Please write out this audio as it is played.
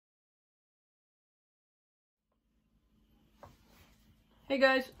Hey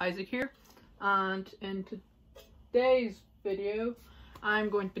guys, Isaac here, and in today's video I'm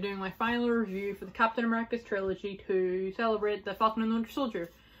going to be doing my final review for the Captain America's trilogy to celebrate the Falcon and the Winter Soldier.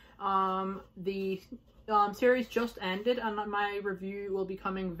 The series just ended and my review will be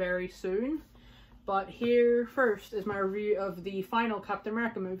coming very soon, but here first is my review of the final Captain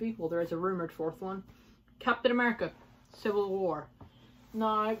America movie. Well, there is a rumoured fourth one, Captain America Civil War.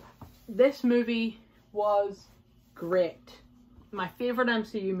 Now, this movie was great. My favourite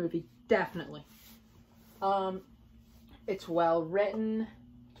MCU movie, definitely. It's well written,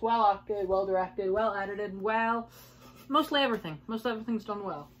 it's well acted, well directed, well edited, mostly everything. Most everything's done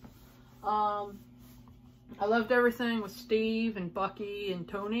well. I loved everything with Steve and Bucky and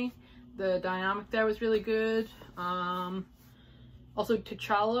Tony. The dynamic there was really good. Also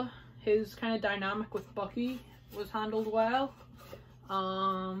T'Challa, his kind of dynamic with Bucky was handled well.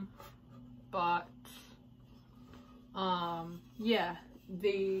 Yeah,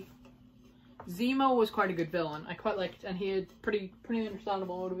 the Zemo was quite a good villain. I quite liked, and he had pretty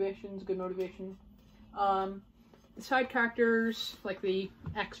understandable motivations, good motivation. The side characters, like the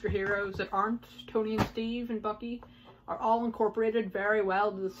extra heroes that aren't Tony and Steve and Bucky, are all incorporated very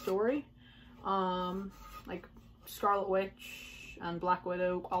well to the story. Like Scarlet Witch and Black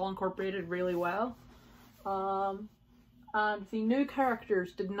Widow, all incorporated really well. And the new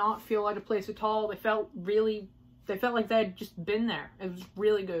characters did not feel out of place at all. They felt like they had just been there. It was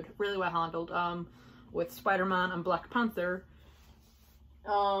really good, really well handled, with Spider-Man and Black Panther.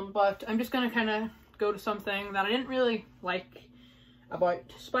 But I'm just gonna kind of go to something that I didn't really like about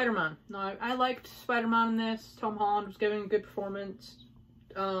Spider-Man. Now, I liked Spider-Man in this. Tom Holland was giving a good performance,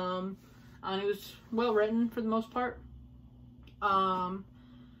 and it was well written for the most part. But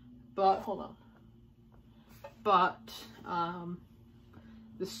hold on. But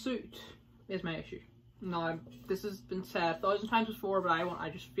the suit is my issue. No, this has been said 1,000 times before, but I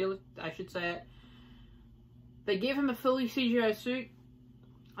just feel it, I should say it. They gave him a fully CGI suit,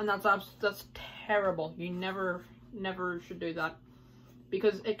 and that's terrible. You never should do that,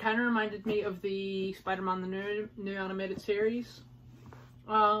 because it kind of reminded me of the Spider-Man the new animated series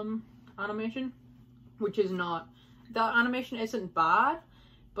animation, which is not. That animation isn't bad,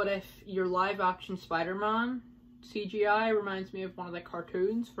 but if your live action Spider-Man CGI reminds me of one of the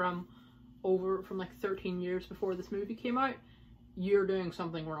cartoons from like 13 years before this movie came out, you're doing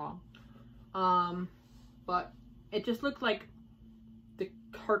something wrong. But it just looked like the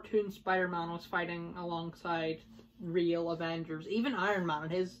cartoon Spider-Man was fighting alongside real Avengers. Even Iron Man,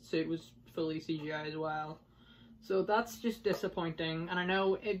 and his suit was fully CGI as well. So that's just disappointing, and I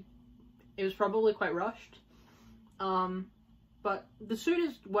know it was probably quite rushed. But the suit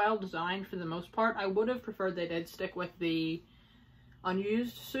is well designed for the most part. I would have preferred they did stick with the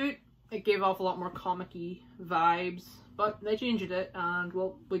unused suit. It gave off a lot more comic-y vibes, but they changed it, and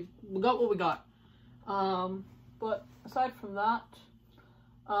well, we got what we got. But aside from that,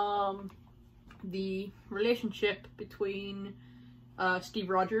 the relationship between Steve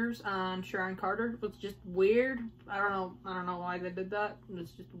Rogers and Sharon Carter was just weird. I don't know why they did that. It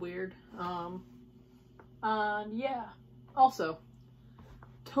was just weird. And yeah. Also,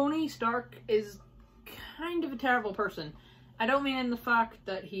 Tony Stark is kind of a terrible person. I don't mean in the fact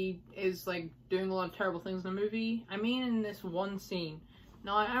that he is like doing a lot of terrible things in the movie. I mean in this one scene.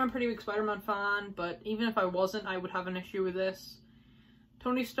 Now, I'm a pretty big Spider-Man fan, but even if I wasn't, I would have an issue with this.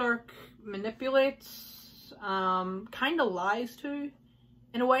 Tony Stark manipulates, kind of lies too,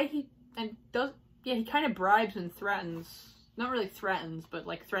 in a way. He kind of bribes and threatens. Not really threatens, but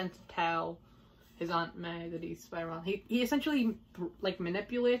like threatens to tell his Aunt May that he's Spider-Man. He essentially like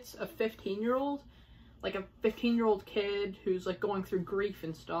manipulates a 15-year-old, like a 15-year-old kid who's like going through grief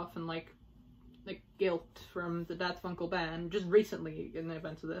and stuff, and like guilt from the death of Uncle Ben, just recently in the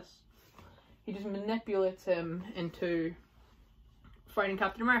events of this. He just manipulates him into fighting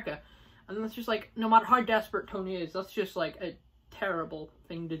Captain America. And that's just like, no matter how desperate Tony is, that's just like a terrible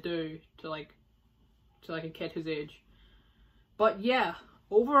thing to do to like a kid his age. But yeah,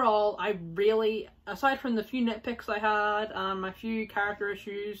 overall, I really, aside from the few nitpicks I had and my few character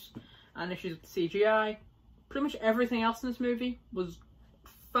issues and issues with CGI, pretty much everything else in this movie was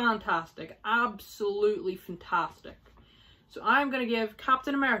fantastic. Absolutely fantastic. So I'm going to give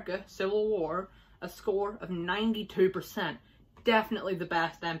Captain America Civil War a score of 92%. Definitely the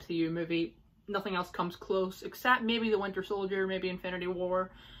best MCU movie. Nothing else comes close, except maybe The Winter Soldier, maybe Infinity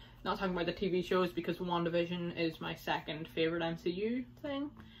War. Not talking about the TV shows, because WandaVision is my second favourite MCU thing.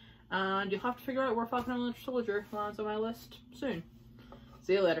 And you'll have to figure out where Falcon and the Winter Soldier lands on my list soon.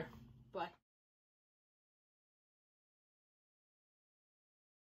 See you later.